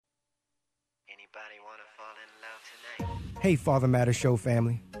Everybody wanna fall in love tonight. Hey, Father Matters Show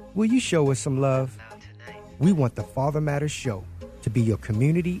family, will you show us some love? We want the Father Matters Show to be your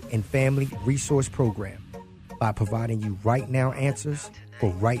community and family resource program by providing you right now answers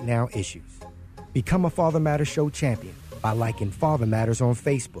for right now issues. Become a Father Matters Show champion by liking Father Matters on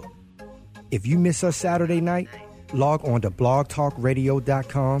Facebook. If you miss us Saturday night, log on to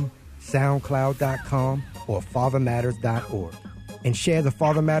blogtalkradio.com, soundcloud.com, or fathermatters.org and share the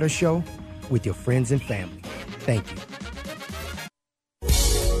Father Matters Show with your friends and family. Thank you.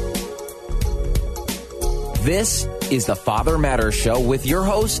 This is the Father Matters Show with your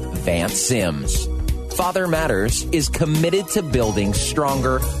host, Vance Sims. Father Matters is committed to building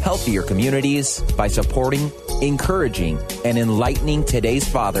stronger, healthier communities by supporting, encouraging, and enlightening today's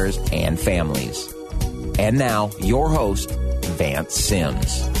fathers and families. And now, your host, Vance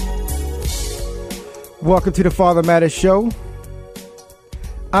Sims. Welcome to the Father Matters Show.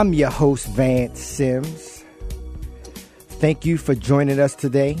 I'm your host, Vance Sims. Thank you for joining us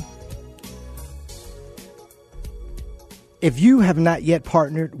today. If you have not yet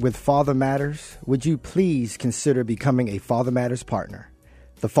partnered with Father Matters, would you please consider becoming a Father Matters partner?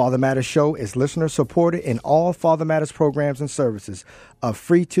 The Father Matters Show is listener supported, and all Father Matters programs and services are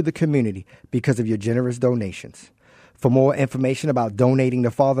free to the community because of your generous donations. For more information about donating to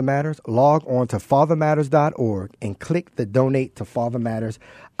Father Matters, log on to fathermatters.org and click the Donate to Father Matters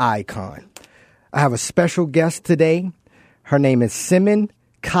icon. I have a special guest today. Her name is Simon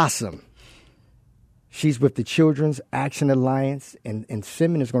Qasim. She's with the Children's Action Alliance, and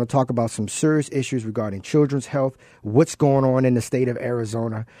Simon is going to talk about some serious issues regarding children's health, what's going on in the state of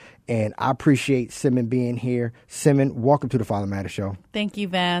Arizona, and I appreciate Simon being here. Simon, welcome to the Father Matters Show. Thank you,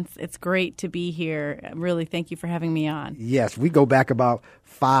 Vance. It's great to be here. Really, thank you for having me on. Yes, we go back about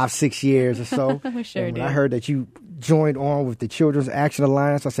 5-6 years or so. We sure do. I heard that you joined on with the Children's Action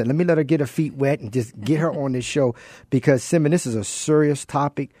Alliance. I said, let me let her get her feet wet and just get her on this show because, Simon, this is a serious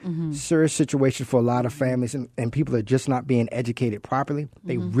topic, serious situation for a lot of families, and people are just not being educated properly.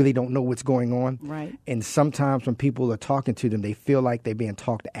 They really don't know what's going on. Right. And sometimes when people are talking to them, they feel like they're being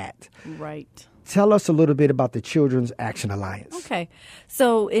talked at. Right. Tell us a little bit about the Children's Action Alliance. Okay.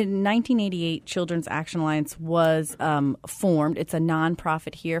 So in 1988, Children's Action Alliance was formed. It's a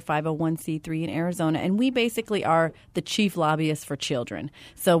nonprofit here, 501c3 in Arizona, and we basically are the chief lobbyists for children.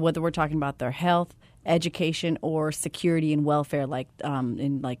 So whether we're talking about their health, education, or security and welfare, like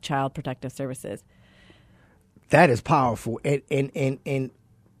in like child protective services. That is powerful. And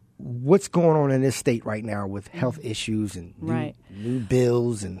what's going on in this state right now with health issues and new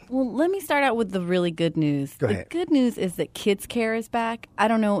bills? Well, let me start out with the really good news. Go ahead. The good news is that KidsCare is back. I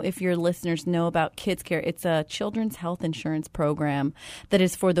don't know if your listeners know about KidsCare. It's a children's health insurance program that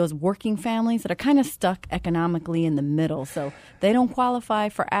is for those working families that are kind of stuck economically in the middle. So they don't qualify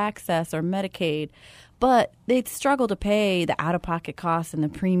for access or Medicaid, but they struggle to pay the out-of-pocket costs and the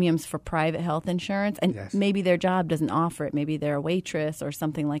premiums for private health insurance, and maybe their job doesn't offer it. Maybe they're a waitress or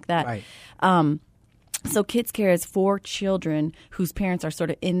something like that. Right. So KidsCare is for children whose parents are sort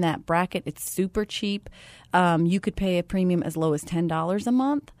of in that bracket. It's super cheap. You could pay a premium as low as $10 a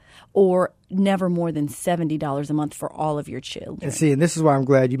month or never more than $70 a month for all of your children. And see, and this is why I'm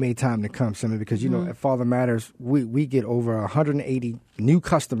glad you made time to come, Simon, because, you know, at Father Matters, we get over 180 new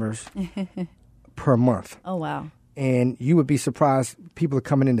customers per month. Oh, wow. And you would be surprised. People are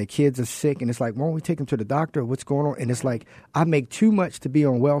coming in, their kids are sick, and it's like, why don't we take them to the doctor? What's going on? And it's like, I make too much to be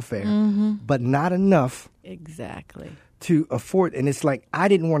on welfare, but not enough Exactly. to afford. And it's like, I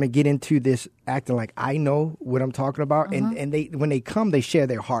didn't want to get into this acting like I know what I'm talking about. And they, when they come, they share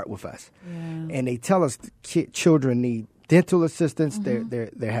their heart with us. Yeah. And they tell us children need dental assistance.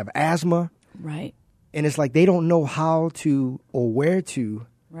 They have asthma. Right. And it's like they don't know how to or where to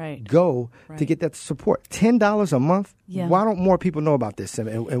go to get that support. $10 a month? Yeah. Why don't more people know about this?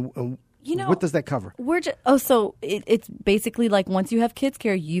 And You know, what does that cover? So it's basically like once you have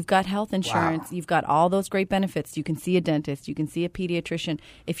KidsCare, you've got health insurance, you've got all those great benefits. You can see a dentist, you can see a pediatrician.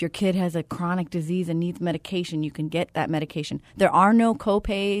 If your kid has a chronic disease and needs medication, you can get that medication. There are no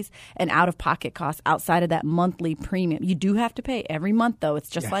co-pays and out-of-pocket costs outside of that monthly premium. You do have to pay every month, though.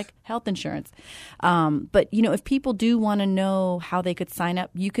 It's just like health insurance. But, you know, if people do want to know how they could sign up,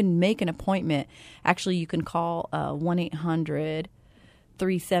 you can make an appointment. Actually, you can call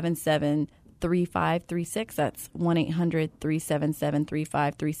 1-800-377-3536. That's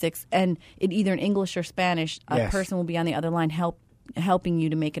 1-800-377-3536. And it either in English or Spanish, a person will be on the other line helping you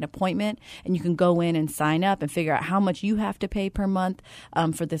to make an appointment. And you can go in and sign up and figure out how much you have to pay per month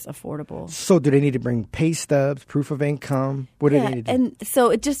for this affordable. So do they need to bring pay stubs, proof of income? What do they need to do? And so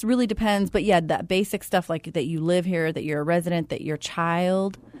it just really depends. But, yeah, that basic stuff like that you live here, that you're a resident, that your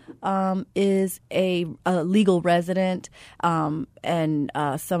child is a legal resident, and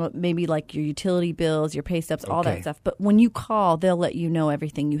some maybe like your utility bills, your pay stubs, all that stuff. But when you call, they'll let you know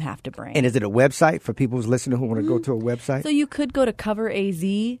everything you have to bring. And is it a website for people who's listening who want to go to a website? So you could go to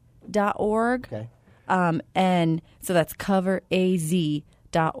coveraz.org. Okay. And so that's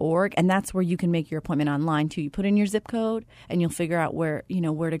coveraz.org, and that's where you can make your appointment online too. You put in your zip code, and you'll figure out where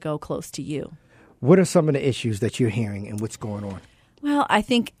to go close to you. What are some of the issues that you're hearing and what's going on? Well, I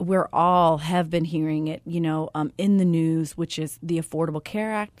think we're all have been hearing it, in the news, which is the Affordable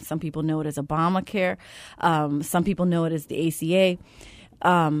Care Act. Some people know it as Obamacare. Some people know it as the ACA.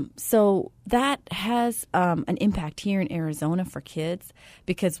 So that has an impact here in Arizona for kids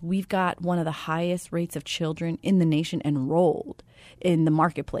because we've got one of the highest rates of children in the nation enrolled in the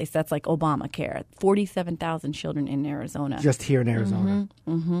marketplace. That's like Obamacare, 47,000 children in Arizona. Just here in Arizona.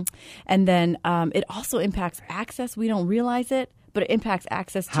 And then it also impacts access. We don't realize it, but it impacts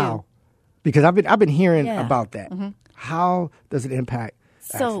access too. How? Because I've been hearing about that. How does it impact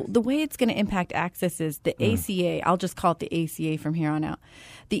So access? the way it's going to impact access is the ACA. I'll just call it the ACA from here on out.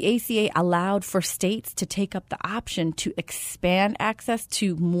 The ACA allowed for states to take up the option to expand access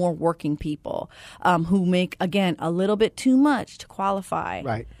to more working people who make, again, a little bit too much to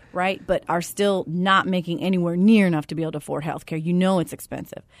qualify. Right, but are still not making anywhere near enough to be able to afford health care. It's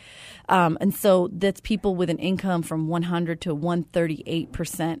expensive. And so that's people with an income from 100 to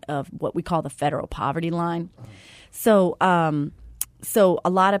 138% of what we call the federal poverty line. So a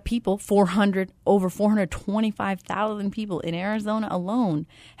lot of people, over 425,000 people in Arizona alone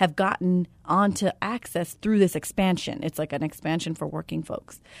have gotten onto access through this expansion. It's like an expansion for working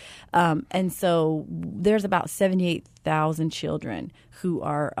folks. And so there's about 78,000 children who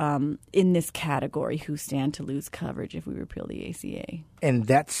are in this category who stand to lose coverage if we repeal the ACA. And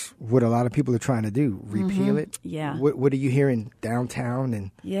that's what a lot of people are trying to do, repeal it. Yeah. What are you hearing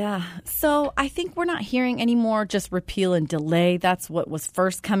downtown? Yeah. So I think we're not hearing anymore just repeal and delay. That's what was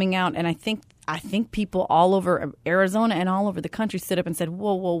first coming out. And I think people all over Arizona and all over the country stood up and said,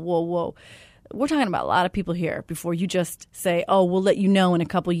 whoa. We're talking about a lot of people here before you just say, oh, we'll let you know in a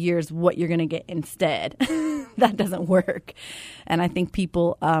couple of years what you're going to get instead. That doesn't work. And I think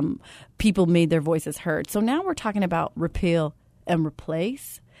people made their voices heard. So now we're talking about repeal and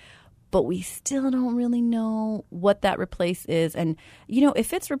replace, but we still don't really know what that replace is. And,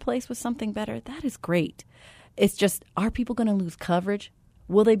 if it's replaced with something better, that is great. It's just, are people going to lose coverage?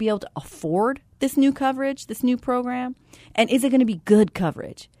 Will they be able to afford this new coverage, this new program? And is it going to be good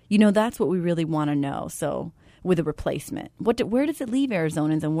coverage? That's what we really want to know. So with a replacement, where does it leave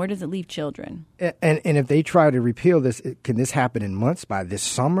Arizonans and where does it leave children? And if they try to repeal this, can this happen in months by this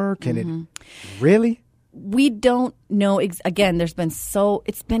summer? Can it really? We don't know. Again,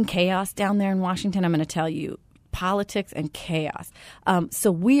 it's been chaos down there in Washington. I'm going to tell you. Politics and chaos.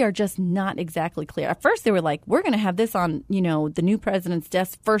 So we are just not exactly clear. At first they were like, we're going to have this on, the new president's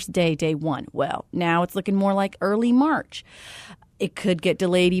desk first day one. Well, now it's looking more like early March. It could get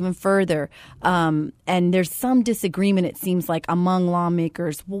delayed even further. And there's some disagreement, it seems like, among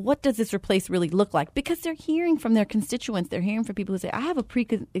lawmakers. Well, what does this replace really look like? Because they're hearing from their constituents. They're hearing from people who say, I have a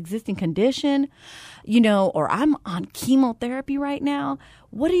pre-existing condition, or I'm on chemotherapy right now.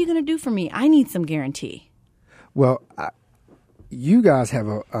 What are you going to do for me? I need some guarantee. Well, you guys have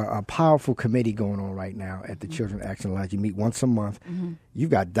a powerful committee going on right now at the Children's Action Alliance. You meet once a month. You've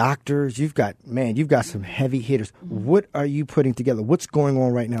got doctors. You've got some heavy hitters. What are you putting together? What's going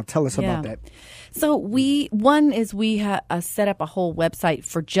on right now? Tell us about that. So we set up a whole website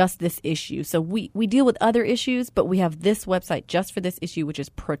for just this issue. So we deal with other issues, but we have this website just for this issue, which is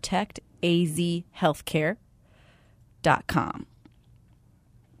protectazhealthcare.com.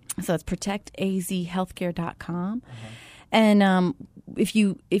 So it's protectazhealthcare.com. And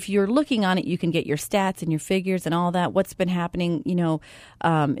if you're looking on it, you can get your stats and your figures and all that, what's been happening, in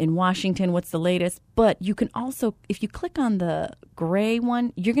Washington, what's the latest. But you can also, if you click on the gray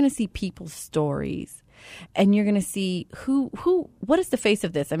one, you're going to see people's stories. And you're going to see what is the face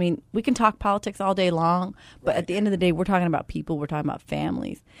of this? I mean, we can talk politics all day long, but at the end of the day, we're talking about people. We're talking about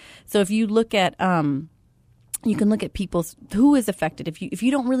families. So if you look at you can look at who is affected. If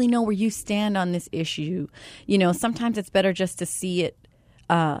you don't really know where you stand on this issue, sometimes it's better just to see it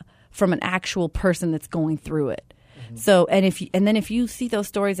from an actual person that's going through it. So, and then if you see those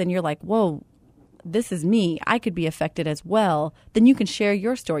stories and you're like, whoa, this is me, I could be affected as well, then you can share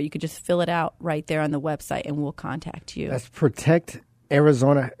your story. You could just fill it out right there on the website and we'll contact you. That's Protect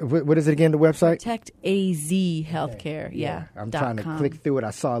Arizona. What is it again, the website? Protect AZ Healthcare. Okay. Yeah. I'm trying to click through it. I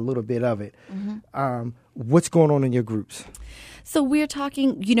saw a little bit of it. What's going on in your groups? So we're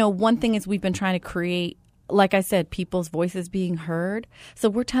talking, one thing is we've been trying to create like I said, people's voices being heard. So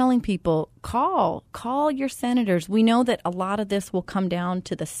we're telling people, call your senators. We know that a lot of this will come down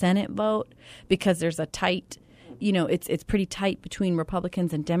to the Senate vote because there's a tight, it's pretty tight between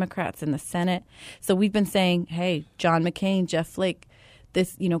Republicans and Democrats in the Senate. So we've been saying, hey, John McCain, Jeff Flake,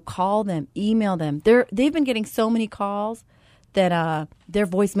 this, call them, email them. They've been getting so many calls that their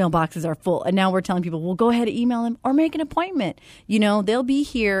voicemail boxes are full. And now we're telling people, well, go ahead and email them or make an appointment. They'll be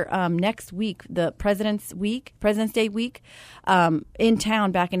here next week, the President's Day week, in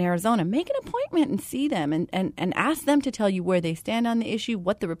town back in Arizona. Make an appointment and see them and ask them to tell you where they stand on the issue,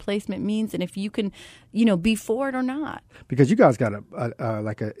 what the replacement means, and if you can, be for it or not. Because you guys got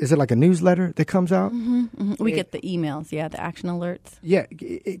is it like a newsletter that comes out? We get the emails, the action alerts. Yeah.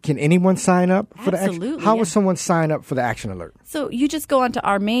 Can anyone sign up for the action? Absolutely. How would someone sign up for the action alert? So you just go onto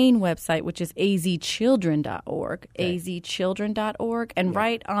our main website, which is azchildren.org, azchildren.org, and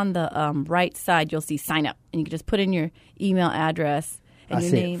right on the right side, you'll see sign up. And you can just put in your email address and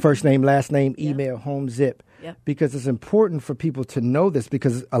your name. First name, last name, email, home zip. Yep. Because it's important for people to know this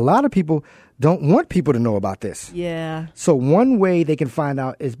because a lot of people don't want people to know about this. Yeah. So one way they can find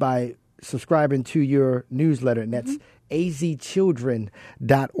out is by subscribing to your newsletter, and that's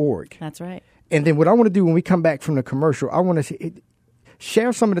azchildren.org. That's right. And then what I want to do when we come back from the commercial, I want to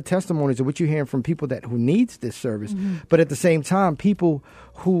share some of the testimonies of what you're hearing from people who needs this service, but at the same time, people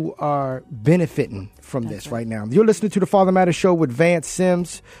who are benefiting from this right now. You're listening to the Father Matters Show with Vance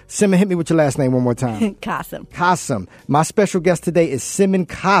Sims. Simon, hit me with your last name one more time. Qasim. My special guest today is Simon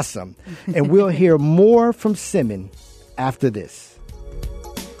Qasim, and we'll hear more from Simon after this.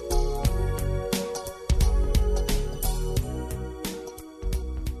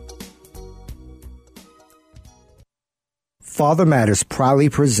 Father Matters proudly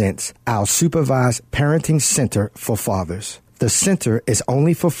presents our Supervised Parenting Center for Fathers. The center is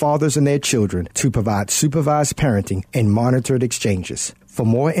only for fathers and their children to provide supervised parenting and monitored exchanges. For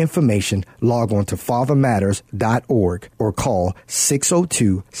more information, log on to fathermatters.org or call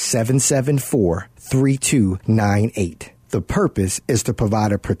 602-774-3298. The purpose is to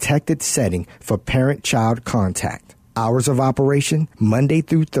provide a protected setting for parent-child contact. Hours of operation, Monday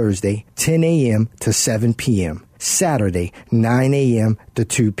through Thursday, 10 a.m. to 7 p.m. Saturday, 9 a.m. to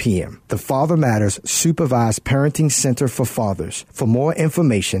 2 p.m. The Father Matters Supervised Parenting Center for Fathers. For more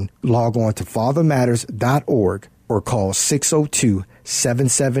information, log on to fathermatters.org or call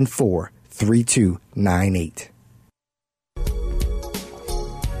 602-774-3298.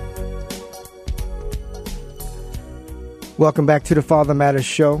 Welcome back to the Father Matters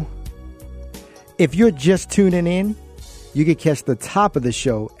Show. If you're just tuning in, you can catch the top of the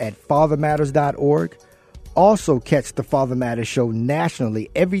show at fathermatters.org. Also catch the Father Matters Show nationally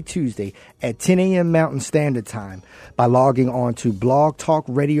every Tuesday at 10 a.m. Mountain Standard Time by logging on to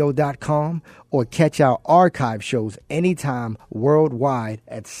blogtalkradio.com or catch our archive shows anytime worldwide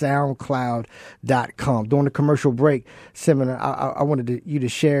at soundcloud.com. During the commercial break, Simon, I wanted you to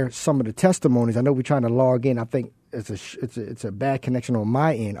share some of the testimonies. I know we're trying to log in. I think it's a bad connection on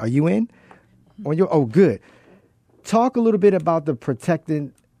my end. Are you in? Good. Talk a little bit about the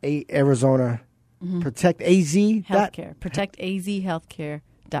Protecting Arizona Protect AZ Healthcare.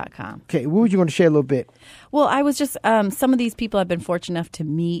 ProtectAZHealthcare.com. Okay, what were you going to share a little bit? Well, I was just some of these people I've been fortunate enough to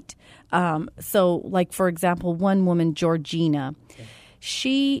meet. So, like for example, one woman, Georgina,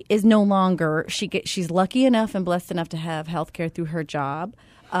 she is no longer she's lucky enough and blessed enough to have healthcare through her job.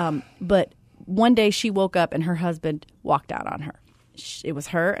 But one day she woke up and her husband walked out on her. It was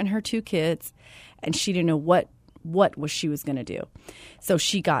her and her two kids, and she didn't know what she was going to do. So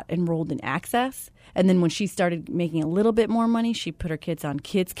she got enrolled in Access. And then when she started making a little bit more money, she put her kids on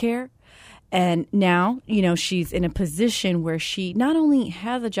KidsCare. And now, she's in a position where she not only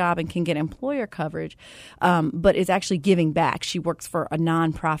has a job and can get employer coverage, but is actually giving back. She works for a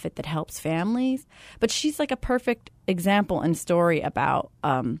nonprofit that helps families. But she's like a perfect example and story about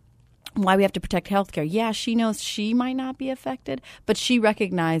why we have to protect healthcare. Yeah, she knows she might not be affected, but she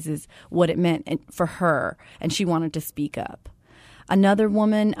recognizes what it meant for her, and she wanted to speak up. Another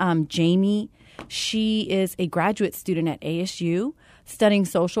woman, Jamie, she is a graduate student at ASU studying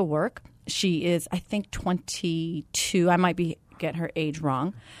social work. She is, I think, 22. I might get her age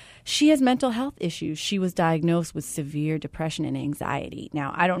wrong. She has mental health issues. She was diagnosed with severe depression and anxiety.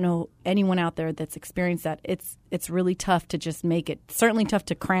 Now, I don't know anyone out there that's experienced that. It's really tough to just make it. Certainly tough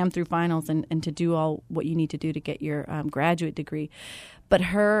to cram through finals and to do all what you need to do to get your graduate degree. But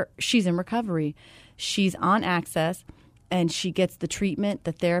she's in recovery. She's on Access, and she gets the treatment,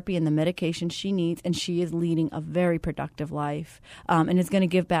 the therapy, and the medication she needs, and she is leading a very productive life and is going to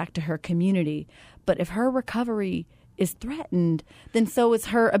give back to her community. But if her recovery is threatened, then so is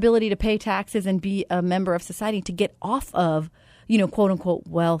her ability to pay taxes and be a member of society, to get off of, quote unquote,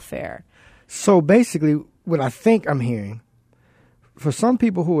 welfare. So basically, what I think I'm hearing, for some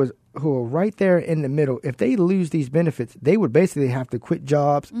people who are right there in the middle, if they lose these benefits, they would basically have to quit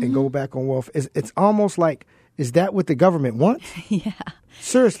jobs and go back on welfare. It's almost like, is that what the government wants? Yeah.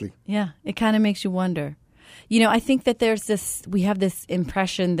 Seriously. Yeah. It kind of makes you wonder. I think that we have this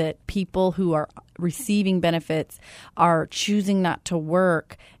impression that people who are receiving benefits are choosing not to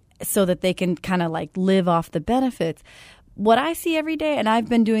work so that they can kind of like live off the benefits. What I see every day, and I've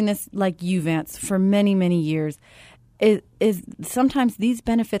been doing this like you, Vance, for many, many years, is sometimes these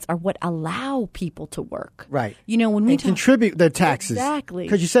benefits are what allow people to work. Right. When we contribute their taxes. Exactly.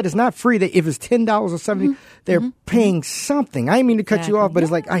 Because you said it's not free. If it's $10 or $70, they're paying something. I didn't mean to cut you off, but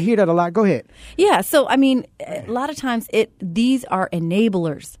it's like, I hear that a lot. Go ahead. Yeah. So, a lot of times these are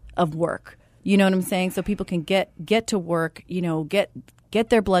enablers of work. You know what I'm saying? So people can get to work, get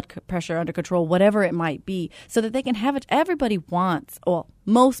their blood pressure under control, whatever it might be, so that they can have it. Everybody wants, well,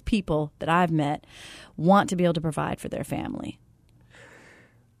 most people that I've met want to be able to provide for their family.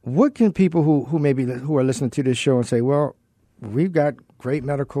 What can people who are listening to this show and say, well, we've got great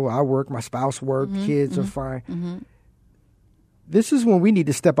medical, I work, my spouse works, kids are fine. Mm-hmm. This is when we need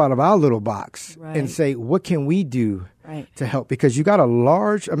to step out of our little box and say, what can we do to help? Because you got a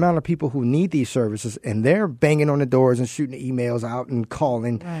large amount of people who need these services, and they're banging on the doors and shooting emails out and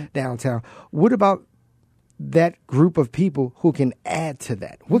calling downtown. What about that group of people who can add to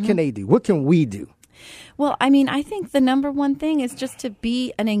that? What can they do? What can we do? Well, I think the number one thing is just to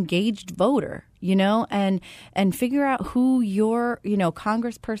be an engaged voter, and figure out who your,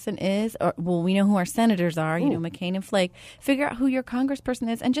 congressperson is. Or, well, we know who our senators are, McCain and Flake. Figure out who your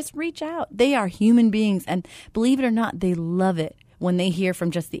congressperson is and just reach out. They are human beings. And believe it or not, they love it when they hear from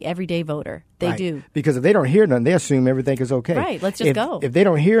just the everyday voter. They do. Because if they don't hear nothing, they assume everything is okay. Right. Let's just go. If they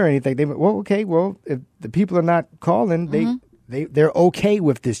don't hear anything, if the people are not calling, they're okay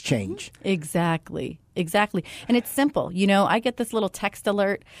with this change. Exactly. And it's simple. I get this little text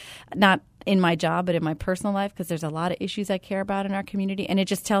alert, not in my job, but in my personal life, because there's a lot of issues I care about in our community. And it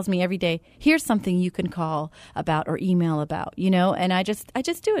just tells me every day, here's something you can call about or email about, and I just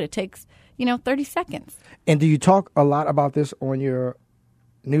do it. It takes, 30 seconds. And do you talk a lot about this on your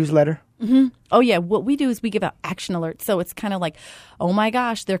newsletter? Mm-hmm. Oh, yeah. What we do is we give out action alerts. So it's kind of like, oh, my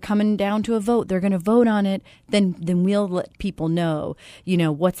gosh, they're coming down to a vote. They're going to vote on it. Then we'll let people know,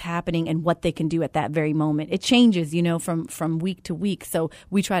 what's happening and what they can do at that very moment. It changes, from week to week. So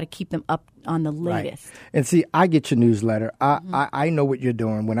we try to keep them up on the latest. Right. And see, I get your newsletter. I know what you're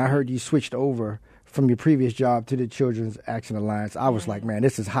doing. When I heard you switched over from your previous job to the Children's Action Alliance, I was like, man,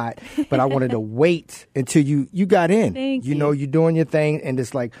 this is hot. But I wanted to wait until you got in. Thank you. You're doing your thing. And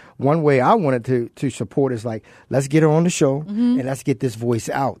it's like one way I wanted to support is like, let's get her on the show and let's get this voice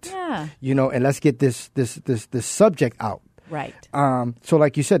out. Yeah. And let's get this subject out. Right. So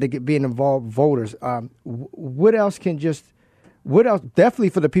like you said, to being involved voters, what else definitely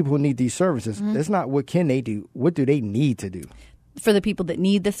for the people who need these services, it's not what can they do, what do they need to do? For the people that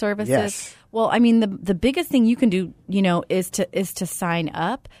need the services? Yes. Well, the biggest thing you can do, is to sign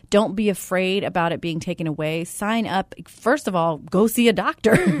up. Don't be afraid about it being taken away. Sign up. First of all, go see a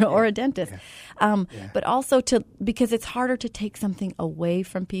doctor or a dentist. But also because it's harder to take something away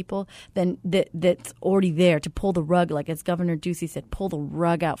from people than that's already there, to pull the rug, like as Governor Ducey said, pull the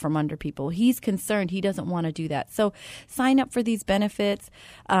rug out from under people. He's concerned. He doesn't want to do that. So sign up for these benefits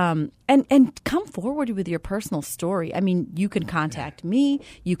and come forward with your personal story. You can contact me.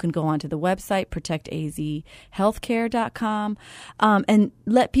 You can go onto the website, protectazhealthcare.com, and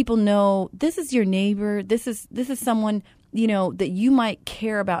let people know this is your neighbor. This is someone that you might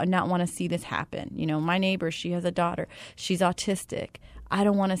care about and not want to see this happen. My neighbor, she has a daughter. She's autistic. I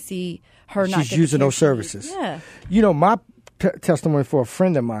don't want to see her not. She's using those services. Yeah. My testimony for a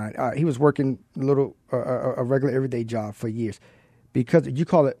friend of mine. He was working a regular everyday job for years, because you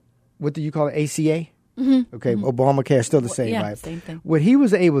call it. What do you call it? ACA. Mm-hmm. Okay, Obamacare is still the same, right? Same thing. What he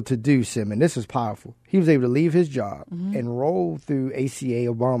was able to do, Sim, and this is powerful, he was able to leave his job and roll through ACA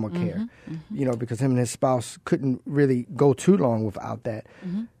Obamacare, because him and his spouse couldn't really go too long without that.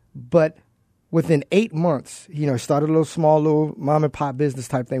 Mm-hmm. But within 8 months, started a little mom and pop business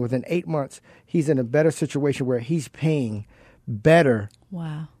type thing. Within 8 months, he's in a better situation where he's paying better.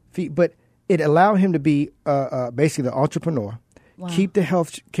 Wow. But it allowed him to be basically the entrepreneur. Wow. Keep the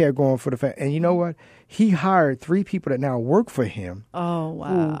health care going for the family. And you know what? He hired 3 people that now work for him. Oh,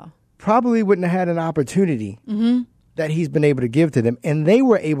 wow. Who probably wouldn't have had an opportunity that he's been able to give to them. And they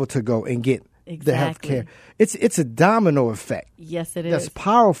were able to go and get the health care. It's a domino effect. Yes, it is. That's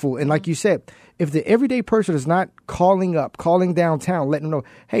powerful. And like you said, if the everyday person is not calling downtown, letting them know,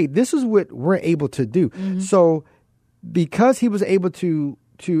 hey, this is what we're able to do. So because he was able to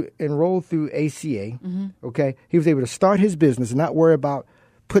enroll through ACA, okay, he was able to start his business and not worry about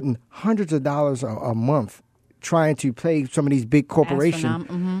putting hundreds of dollars a month trying to pay some of these big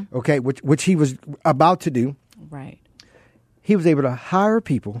corporations, okay, which he was about to do. Right. He was able to hire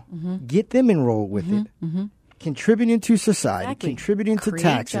people, get them enrolled with it, contributing to society, contributing to Create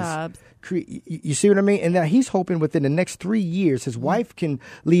taxes. Jobs. You see what I mean? And now he's hoping within the next 3 years, his wife can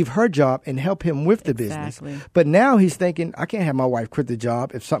leave her job and help him with the business. But now he's thinking, I can't have my wife quit the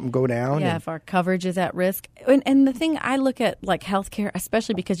job if something go down. Yeah, if our coverage is at risk. And the thing I look at, like healthcare,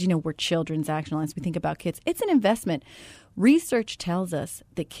 especially because, we're children's action lines, we think about kids, it's an investment. Research tells us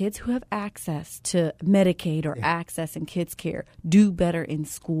that kids who have access to Medicaid or access in KidsCare do better in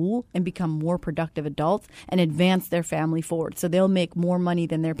school and become more productive adults and advance their family forward. So they'll make more money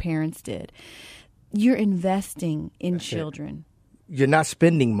than their parents did. You're investing in children. You're not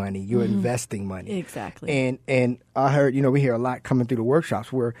spending money. You're investing money. Exactly. And I heard, we hear a lot coming through the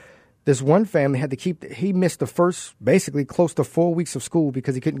workshops where this one family had to he missed the first basically close to 4 weeks of school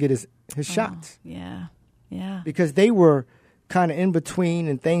because he couldn't get his shots. Yeah. Yeah. Because they were kind of in between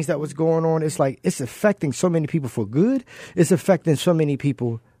and things that was going on. It's like it's affecting so many people for good. It's affecting so many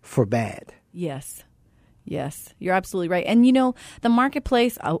people for bad. Yes. Yes, you're absolutely right. And, the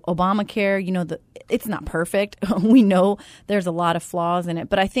marketplace, Obamacare, it's not perfect. We know there's a lot of flaws in it.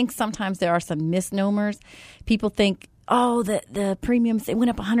 But I think sometimes there are some misnomers. People think, the premiums, they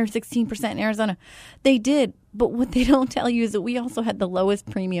went up 116% in Arizona. They did. But what they don't tell you is that we also had the lowest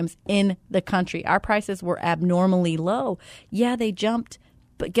premiums in the country. Our prices were abnormally low. Yeah, they jumped.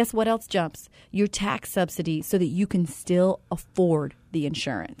 But guess what else jumps? Your tax subsidy so that you can still afford the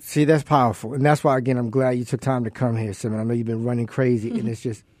insurance. See, that's powerful. And that's why, again, I'm glad you took time to come here, Simon. I know you've been running crazy. And it's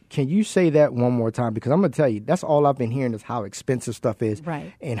just, can you say that one more time? Because I'm going to tell you, that's all I've been hearing is how expensive stuff is.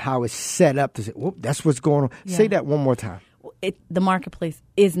 Right. And how it's set up to say, whoop, that's what's going on. Yeah. Say that one more time. The marketplace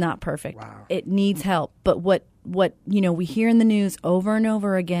is not perfect. Wow. It needs help. But what we hear in the news over and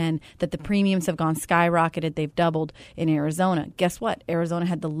over again that the premiums have gone skyrocketed. They've doubled in Arizona. Guess what? Arizona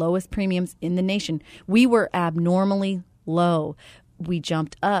had the lowest premiums in the nation. We were abnormally low. We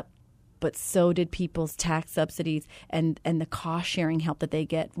jumped up, but so did people's tax subsidies and the cost sharing help that they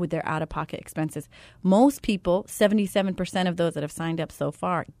get with their out-of-pocket expenses. Most people, 77% of those that have signed up so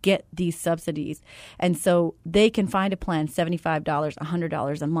far, get these subsidies. And so they can find a plan, $75,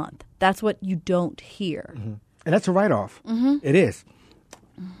 $100 a month. That's what you don't hear. And that's a write-off. It is.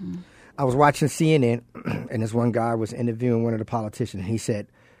 I was watching CNN, and this one guy was interviewing one of the politicians. He said,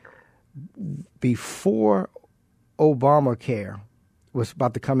 before Obamacare was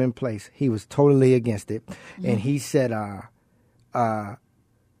about to come in place, he was totally against it. And he said,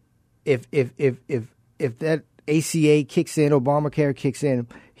 if that ACA kicks in, Obamacare kicks in,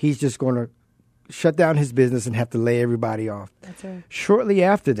 he's just going to shut down his business and have to lay everybody off. That's right. Shortly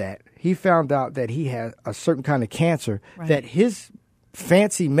after that, he found out that he had a certain kind of cancer that his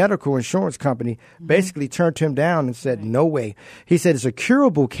fancy medical insurance company basically turned him down and said, no way. He said it's a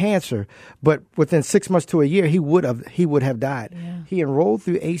curable cancer, but within 6 months to a year, he would have died. Yeah. He enrolled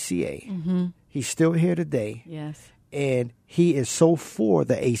through ACA. He's still here today. Yes. And he is so for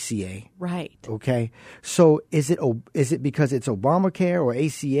the ACA. Right. Okay. So is it because it's Obamacare or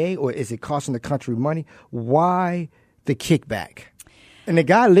ACA, or is it costing the country money? Why the kickback? And the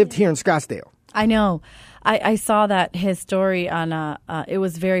guy lived here in Scottsdale. I know. I saw that his story on it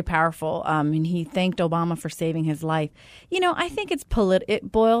was very powerful, and he thanked Obama for saving his life. I think it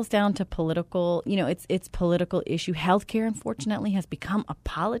boils down to political. It's political issue. Healthcare, unfortunately, has become a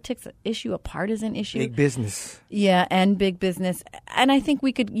politics issue, a partisan issue. Big business. Yeah, and big business. And I think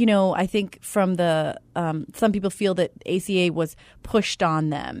we could, I think from the some people feel that ACA was pushed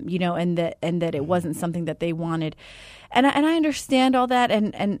on them, and that it wasn't something that they wanted. And I understand all that,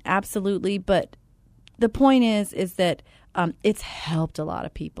 and absolutely, but the point is that it's helped a lot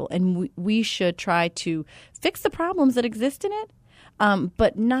of people, and we should try to fix the problems that exist in it,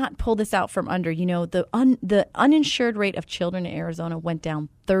 but not pull this out from under. The uninsured rate of children in Arizona went down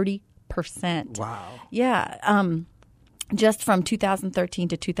 30%. Wow. Yeah. Just from 2013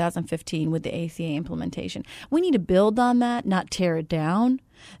 to 2015 with the ACA implementation. We need to build on that, not tear it down,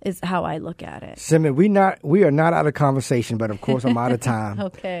 is how I look at it. Simon, we are not out of conversation, but of course I'm out of time.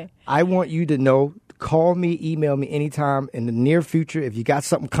 Okay. I want you to know, call me, email me anytime in the near future. If you got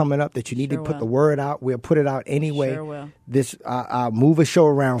something coming up that you need to put the word out, we'll put it out anyway. Sure will. I'll move a show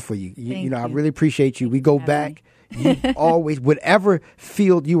around for you. I really appreciate you. We go back. You always, whatever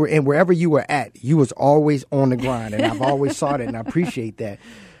field you were in, wherever you were at, you was always on the grind. And I've always saw that, and I appreciate that.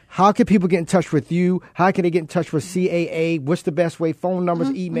 How can people get in touch with you? How can they get in touch with CAA? What's the best way? Phone numbers,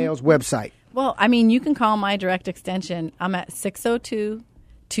 emails, website? Well, I mean, you can call my direct extension. I'm at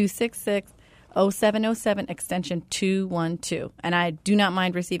 602-266-0707, extension 212. And I do not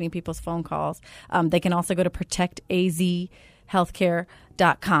mind receiving people's phone calls. They can also go to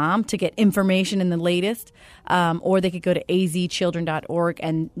protectazhealthcare.com to get information in the latest, or they could go to azchildren.org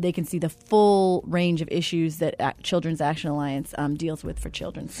and they can see the full range of issues that Children's Action Alliance deals with for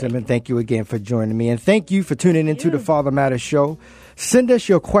children. Simon, thank you again for joining me, and thank you for tuning into the Father Matters Show. Send us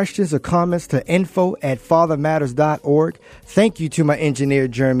your questions or comments to info@fathermatters.org. Thank you to my engineer,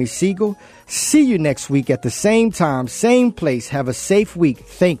 Jeremy Siegel. See you next week at the same time, same place. Have a safe week.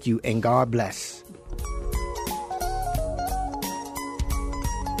 Thank you, and God bless.